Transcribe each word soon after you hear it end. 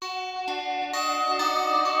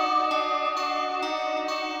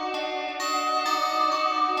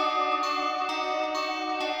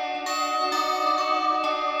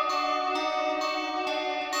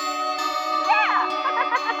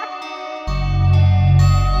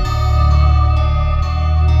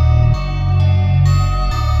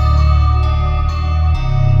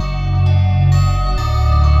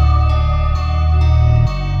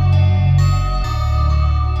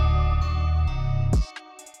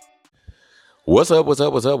What's up? What's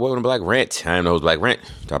up? What's up? Welcome to Black Rant. I am the host, Black Rant.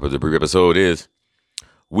 Topic of the brief episode is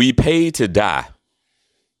we pay to die.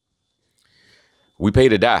 We pay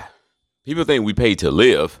to die. People think we pay to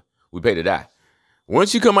live. We pay to die.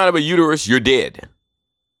 Once you come out of a uterus, you're dead.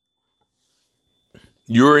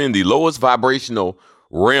 You're in the lowest vibrational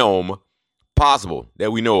realm possible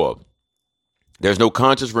that we know of. There's no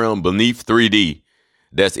conscious realm beneath 3D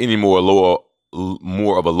that's any more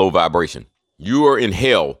of a low vibration. You are in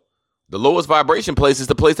hell. The lowest vibration place is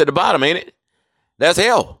the place at the bottom, ain't it? That's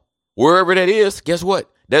hell. Wherever that is, guess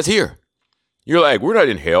what? That's here. You're like, we're not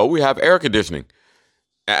in hell. We have air conditioning.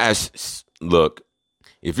 Look,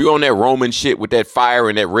 if you're on that Roman shit with that fire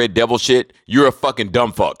and that red devil shit, you're a fucking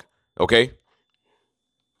dumb fuck. Okay?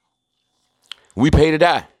 We pay to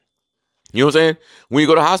die. You know what I'm saying? When you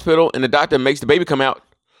go to the hospital and the doctor makes the baby come out,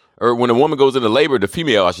 or when a woman goes into labor, the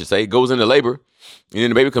female, I should say, goes into labor, and then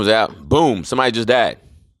the baby comes out, boom, somebody just died.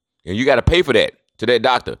 And you got to pay for that to that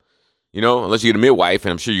doctor, you know, unless you get a midwife,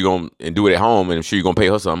 and I'm sure you're going to do it at home, and I'm sure you're going to pay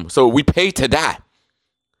her something. So we pay to die.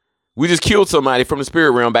 We just killed somebody from the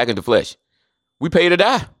spirit realm back into flesh. We pay to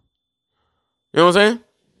die. You know what I'm saying?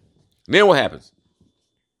 Then what happens?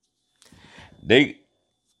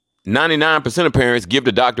 99% of parents give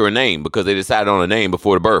the doctor a name because they decided on a name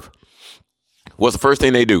before the birth. What's the first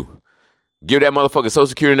thing they do? Give that motherfucker social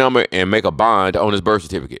security number and make a bond on his birth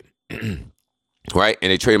certificate. Right?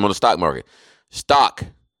 And they trade them on the stock market. Stock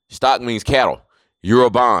means cattle. You're a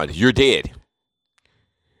bond. You're dead.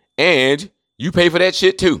 And you pay for that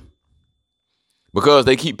shit too. Because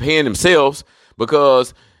they keep paying themselves,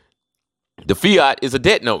 because the fiat is a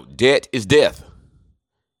debt note. Debt is death.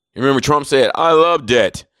 You remember Trump said, I love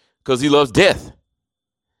debt, because he loves death.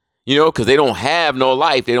 You know, because they don't have no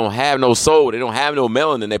life. They don't have no soul. They don't have no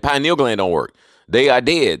melanin. Their pineal gland don't work. They are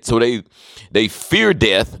dead. So they fear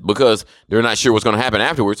death because they're not sure what's going to happen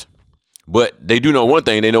afterwards. But they do know one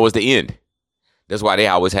thing. They know it's the end. That's why they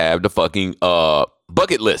always have the fucking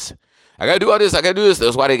bucket list. I got to do all this. I got to do this.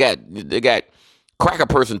 That's why they got cracker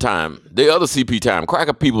person time. The other CP time.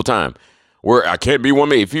 Cracker people time. Where I can't be one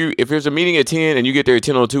minute. If there's a meeting at 10 and you get there at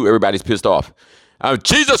 10:02, everybody's pissed off.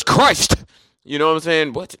 Jesus Christ. You know what I'm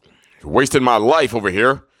saying? What? You're wasting my life over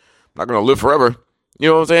here. I'm not going to live forever. You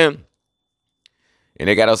know what I'm saying? And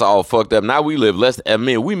they got us all fucked up. Now we live less. I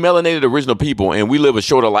mean, we melanated original people, and we live a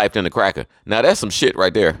shorter life than the cracker. Now that's some shit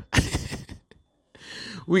right there.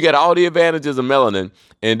 We got all the advantages of melanin,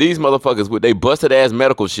 and these motherfuckers with they busted ass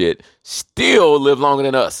medical shit still live longer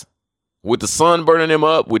than us. With the sun burning them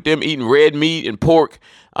up, with them eating red meat and pork,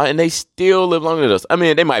 and they still live longer than us. I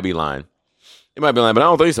mean, they might be lying. But I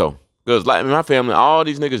don't think so. Because like in my family, all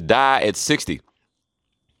these niggas die at 60.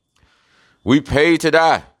 We pay to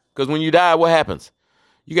die. Because when you die, what happens?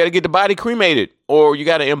 You got to get the body cremated, or you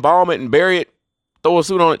got to embalm it and bury it, throw a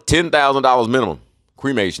suit on it, $10,000 minimum.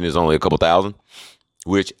 Cremation is only a couple thousand,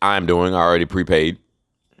 which I'm doing. I already prepaid.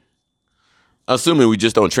 Assuming we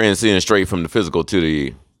just don't transcend straight from the physical to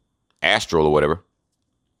the astral or whatever.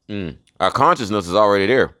 Our consciousness is already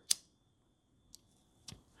there.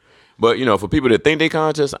 But, you know, for people that think they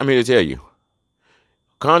conscious, I'm here to tell you.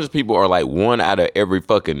 Conscious people are like 1 out of every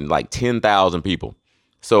fucking like 10,000 people.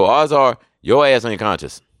 So odds are your ass ain't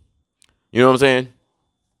conscious. You know what I'm saying?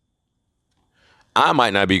 I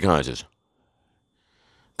might not be conscious.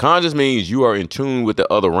 Conscious means you are in tune with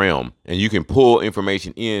the other realm, and you can pull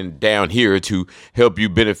information in down here to help you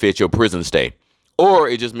benefit your prison stay. Or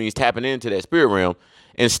it just means tapping into that spirit realm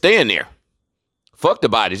and staying there. Fuck the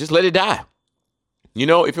body. Just let it die. You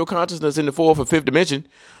know, if your consciousness in the fourth or fifth dimension,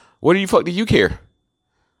 what the fuck do you care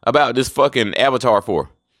about this fucking avatar for?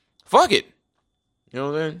 Fuck it. You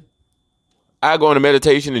know what I'm saying? I go into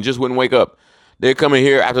meditation and just wouldn't wake up. They'd come in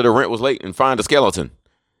here after the rent was late and find a skeleton,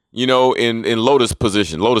 you know, in lotus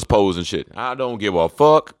position, lotus pose and shit. I don't give a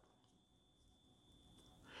fuck.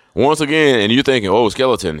 Once again, and you're thinking, oh,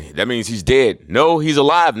 skeleton, that means he's dead. No, he's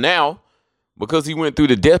alive now because he went through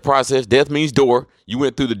the death process. Death means door. You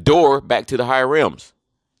went through the door back to the higher realms.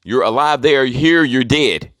 You're alive there. Here, you're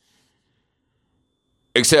dead.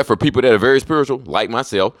 Except for people that are very spiritual, like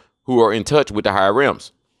myself, who are in touch with the higher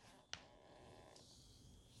realms.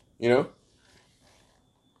 You know?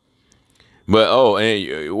 But,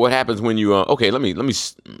 and what happens when you,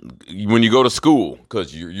 when you go to school,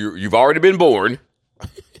 because you've already been born,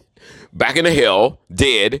 back in the hell,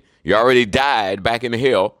 dead, you already died back in the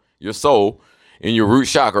hell, your soul, in your root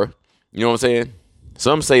chakra, you know what I'm saying?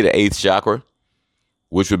 Some say the 8th chakra,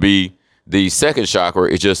 which would be the 2nd chakra,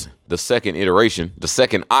 is just the second iteration, the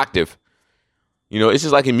second octave. You know, it's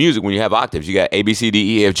just like in music when you have octaves. You got A, B, C,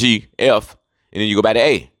 D, E, F, G, F, and then you go back to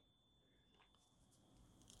A.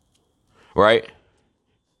 Right?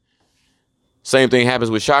 Same thing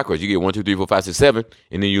happens with chakras. You get 1, 2, 3, 4, 5, 6, 7,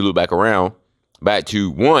 and then you loop back around back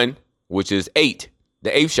to 1, which is 8, the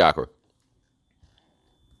 8th chakra.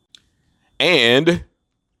 And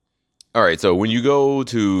all right, so when you go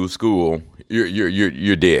to school,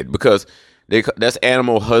 you're dead because that's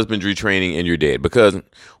animal husbandry training, and you're dead because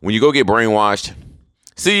when you go get brainwashed,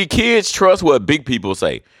 see, kids trust what big people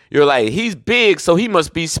say. You're like, he's big, so he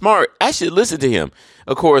must be smart. I should listen to him.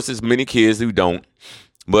 Of course, there's many kids who don't,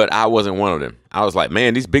 but I wasn't one of them. I was like,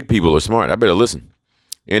 man, these big people are smart. I better listen.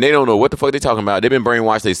 And they don't know what the fuck they talking about. They've been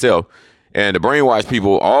brainwashed themselves, and the brainwashed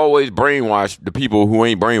people always brainwash the people who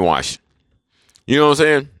ain't brainwashed. You know what I'm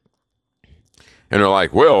saying? And they're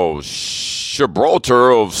like, well, Gibraltar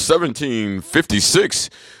of 1756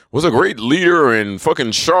 was a great leader, and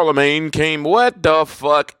fucking Charlemagne came. What the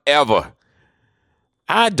fuck ever?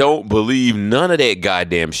 I don't believe none of that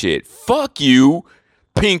goddamn shit. Fuck you,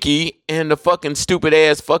 Pinky, and the fucking stupid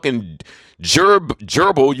ass fucking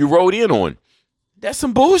gerbil you rode in on. That's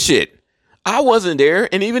some bullshit. I wasn't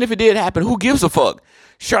there, and even if it did happen, who gives a fuck?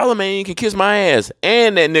 Charlemagne can kiss my ass,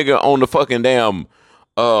 and that nigga on the fucking damn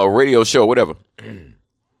radio show, whatever. Matter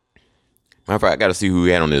of fact, I gotta see who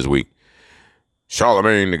he had on this week.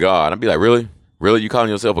 Charlemagne the God. I'd be like, really? Really? You calling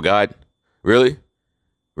yourself a god? Really?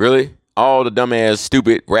 Really? All the dumbass,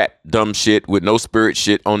 stupid, rap, dumb shit with no spirit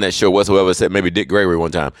shit on that show whatsoever, except maybe Dick Gregory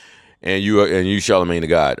one time. And you Charlemagne the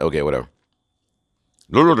God. Okay, whatever.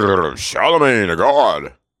 Charlemagne the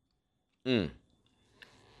God.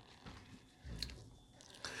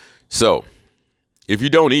 So, if you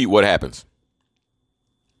don't eat, what happens?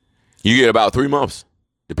 You get about 3 months,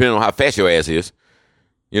 depending on how fat your ass is.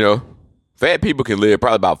 You know, fat people can live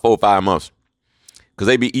probably about 4 or 5 months because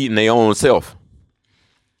they be eating their own self.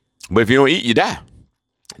 But if you don't eat, you die.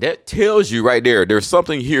 That tells you right there, there's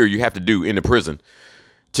something here you have to do in the prison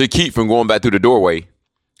to keep from going back through the doorway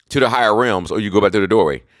to the higher realms, or you go back through the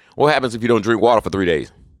doorway. What happens if you don't drink water for 3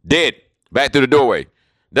 days? Dead. Back through the doorway.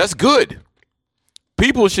 That's good.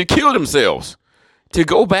 People should kill themselves to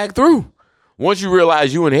go back through. Once you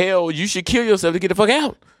realize you in hell, you should kill yourself to get the fuck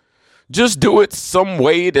out. Just do it some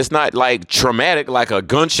way that's not like traumatic, like a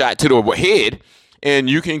gunshot to the head, and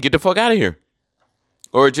you can get the fuck out of here.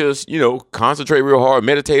 Or just, concentrate real hard,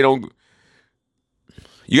 meditate on.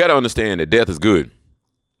 You got to understand that death is good.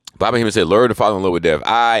 Baba Hima said, learn to fall in love with death.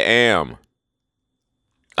 I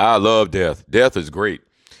love death. Death is great.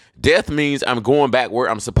 Death means I'm going back where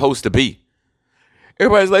I'm supposed to be.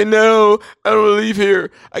 Everybody's like, no, I don't want to leave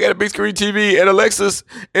here. I got a big screen TV and Alexis,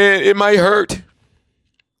 and it might hurt.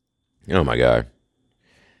 Oh, my God.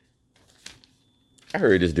 I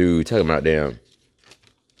heard this dude talking about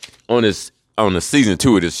on the season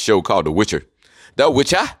 2 of this show called The Witcher. The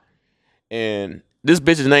Witcher. And this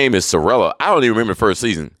bitch's name is Sorella. I don't even remember the first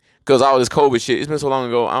season because all this COVID shit, it's been so long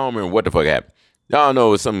ago, I don't remember what the fuck happened. Y'all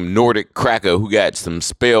know it's some Nordic cracker who got some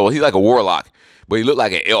spell. He's like a warlock, but he looked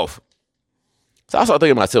like an elf. So I started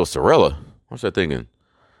thinking to myself, Sorella. I started thinking,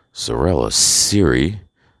 Sorella, Siri.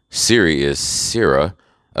 Siri is Sarah.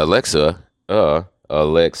 Alexa, Sorella.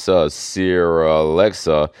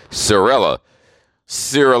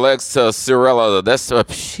 Cirella. That's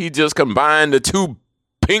he just combined the 2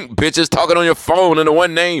 pink bitches talking on your phone into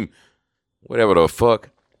one name. Whatever the fuck.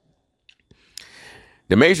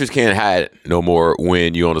 The Matrix can't hide no more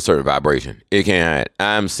when you're on a certain vibration. It can't hide.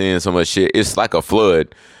 I'm seeing so much shit. It's like a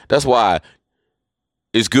flood. That's why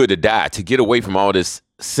it's good to die, to get away from all this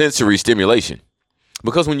sensory stimulation.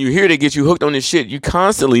 Because when you hear they get you hooked on this shit, you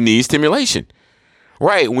constantly need stimulation.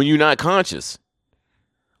 Right, when you're not conscious.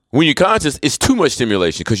 When you're conscious, it's too much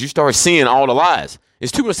stimulation because you start seeing all the lies.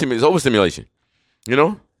 It's too much stimulation. It's overstimulation. You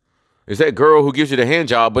know? It's that girl who gives you the hand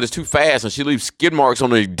job, but it's too fast and she leaves skid marks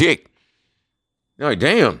on her dick. You're like,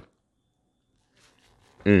 damn.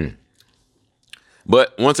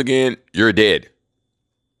 But once again, you're dead.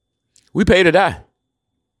 We pay to die.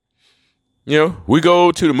 We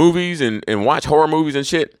go to the movies and watch horror movies and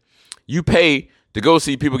shit. You pay to go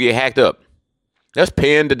see people get hacked up. That's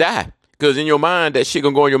paying to die. Because in your mind, that shit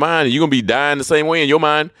gonna go in your mind and you're gonna be dying the same way in your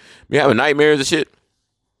mind. You having nightmares and shit.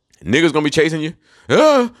 Niggas gonna be chasing you.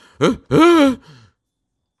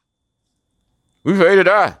 We ready to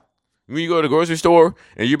die. When you go to the grocery store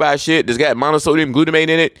and you buy shit that's got monosodium glutamate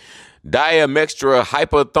in it, diamextra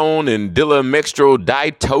hyperthone and dilamextro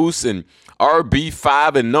ditose and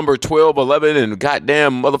RB5 and number 1211 and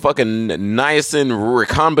goddamn motherfucking niacin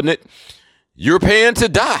recombinant, you're paying to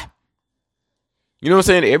die. You know what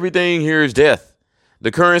I'm saying? Everything here is death.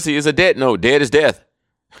 The currency is a debt note. Dead is death.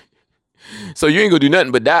 So you ain't gonna do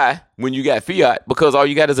nothing but die when you got fiat because all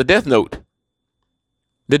you got is a death note.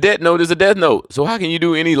 The debt note is a death note. So how can you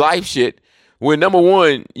do any life shit When number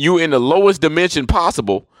one, you in the lowest dimension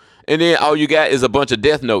possible, and then all you got is a bunch of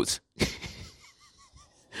death notes.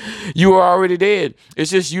 You are already dead.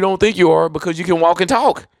 It's just you don't think you are because you can walk and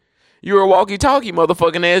talk. You're a walkie-talkie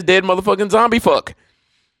motherfucking ass dead motherfucking zombie fuck.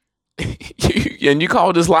 And you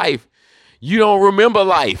call this life. You don't remember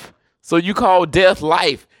life. So you call death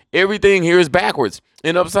life. Everything here is backwards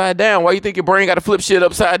and upside down. Why you think your brain got to flip shit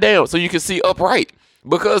upside down so you can see upright?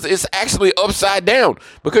 Because it's actually upside down.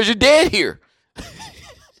 Because you're dead here.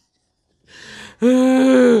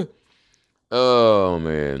 Oh,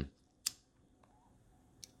 man.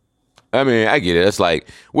 I mean, I get it. It's like,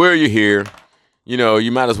 where are you here? You know,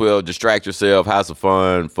 you might as well distract yourself, have some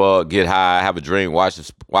fun, fuck, get high, have a drink, watch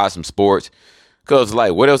some sports. Because,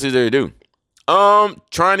 like, what else is there to do?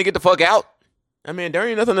 Trying to get the fuck out. I mean, there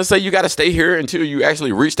ain't nothing to say you got to stay here until you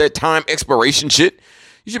actually reach that time expiration shit.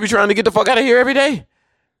 You should be trying to get the fuck out of here every day.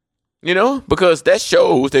 You know, because that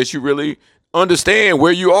shows that you really understand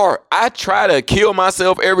where you are. I try to kill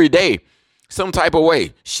myself every day, some type of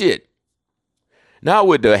way. Shit. Not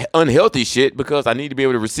with the unhealthy shit, because I need to be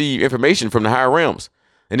able to receive information from the higher realms.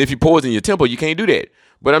 And if you poison your temple, you can't do that.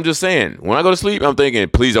 But I'm just saying, when I go to sleep, I'm thinking,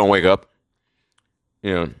 please don't wake up.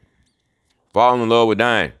 You know, falling in love with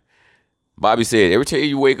dying. Bobby said, every time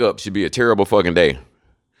you wake up should be a terrible fucking day. As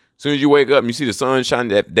soon as you wake up and you see the sun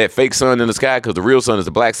shining, that fake sun in the sky, because the real sun is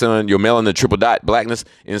the black sun, your melanin triple dot blackness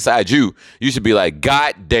inside you, you should be like,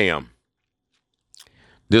 God damn,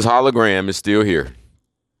 this hologram is still here.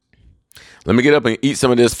 Let me get up and eat some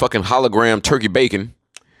of this fucking hologram turkey bacon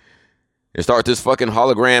and start this fucking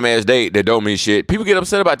hologram ass date that don't mean shit. People get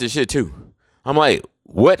upset about this shit too. I'm like,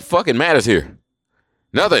 what fucking matters here?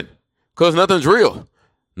 Nothing. Because nothing's real.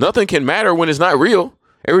 Nothing can matter when it's not real.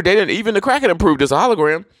 Every day, even the Kraken approved it's a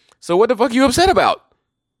hologram. So what the fuck are you upset about?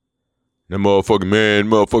 That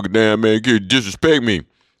motherfucking damn man, you disrespect me.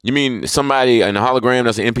 You mean somebody in the hologram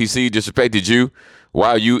that's an NPC disrespected you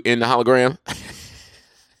while you in the hologram?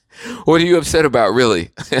 What are you upset about,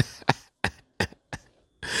 really?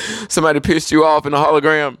 Somebody pissed you off in the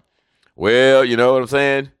hologram? Well, you know what I'm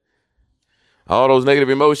saying? All those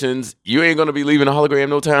negative emotions, you ain't going to be leaving the hologram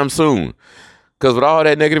no time soon. Because with all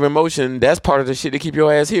that negative emotion, that's part of the shit to keep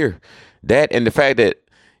your ass here. That and the fact that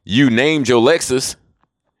you named your Lexus,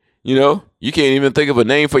 you know, you can't even think of a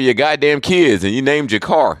name for your goddamn kids, and you named your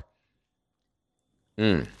car.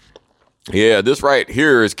 Yeah, this right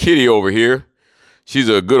here is Kitty over here. She's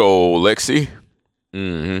a good old Lexi.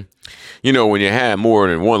 You know, when you have more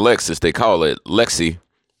than one Lexus, they call it Lexi.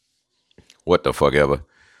 What the fuck ever.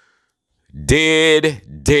 Dead.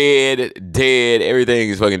 Everything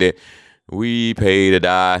is fucking dead. We pay to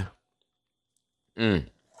die. Think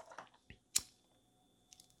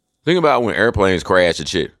about when airplanes crash and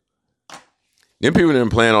shit. Them people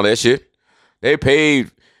didn't plan on that shit. They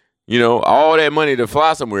paid, you know, all that money to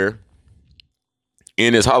fly somewhere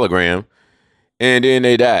in this hologram. And then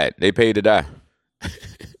they died. They paid to die.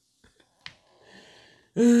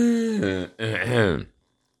 Yeah.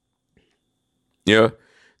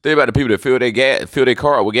 Think about the people that fill their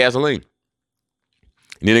car up with gasoline.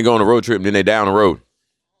 And then they go on a road trip and then they die on the road.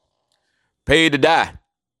 Paid to die.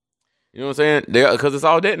 You know what I'm saying? Because it's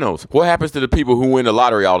all dead notes. What happens to the people who win the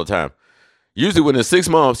lottery all the time? Usually within 6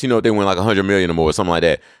 months, you know, they win like 100 million or more, or something like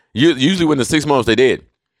that. Usually within 6 months, they dead.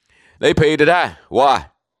 They paid to die. Why?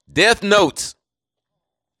 Death notes.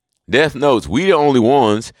 Death notes. We the only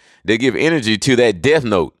ones that give energy to that death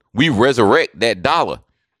note. We resurrect that dollar.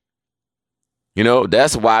 You know,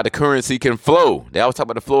 that's why the currency can flow. They always talk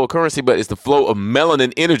about the flow of currency, but it's the flow of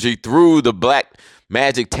melanin energy through the black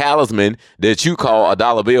magic talisman that you call a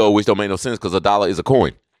dollar bill, which don't make no sense because a dollar is a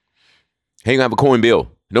coin. How you gonna have a coin bill?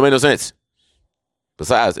 It don't make no sense.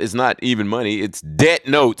 Besides, it's not even money. It's debt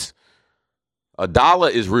notes. A dollar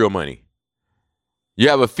is real money. You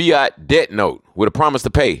have a fiat debt note with a promise to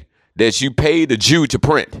pay that you pay the Jew to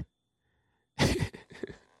print.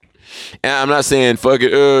 And I'm not saying, fuck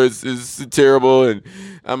it, it's terrible and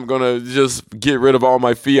I'm going to just get rid of all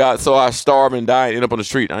my fiat so I starve and die and end up on the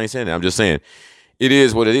street. I ain't saying that. I'm just saying it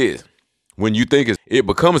is what it is. When you think it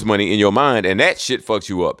becomes money in your mind and that shit fucks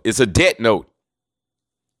you up. It's a debt note.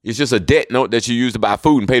 It's just a debt note that you use to buy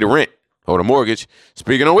food and pay the rent or the mortgage.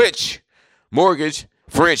 Speaking of which, mortgage,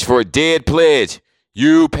 French for dead pledge.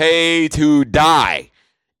 You pay to die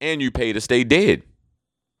and you pay to stay dead.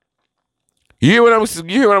 You hear what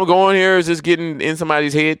I'm going here? Is this getting in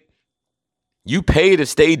somebody's head? You pay to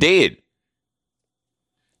stay dead.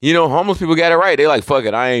 You know, homeless people got it right. They like, fuck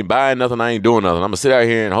it, I ain't buying nothing, I ain't doing nothing. I'm gonna sit out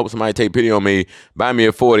here and hope somebody take pity on me, buy me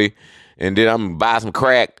a 40, and then I'm gonna buy some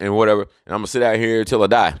crack and whatever, and I'm gonna sit out here till I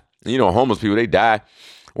die. You know, homeless people, they die,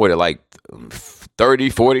 what, at like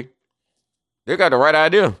 30, 40? They got the right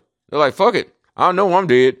idea. They're like, fuck it. I don't know I'm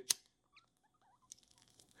dead.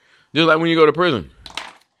 Just like when you go to prison.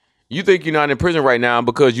 You think you're not in prison right now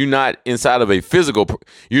because you're not inside of a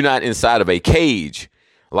you're not inside of a cage.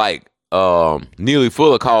 Like Neely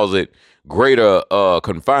Fuller calls it greater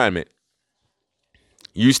confinement.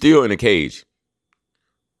 You still in a cage.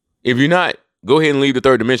 If you're not, go ahead and leave the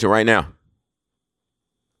third dimension right now.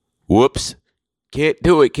 Whoops. Can't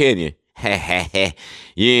do it, can you?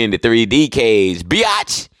 You're in the 3D cage.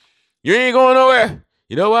 Biatch. You ain't going nowhere.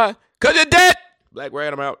 You know why? Because you're dead. Black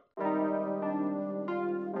Rat, I'm out.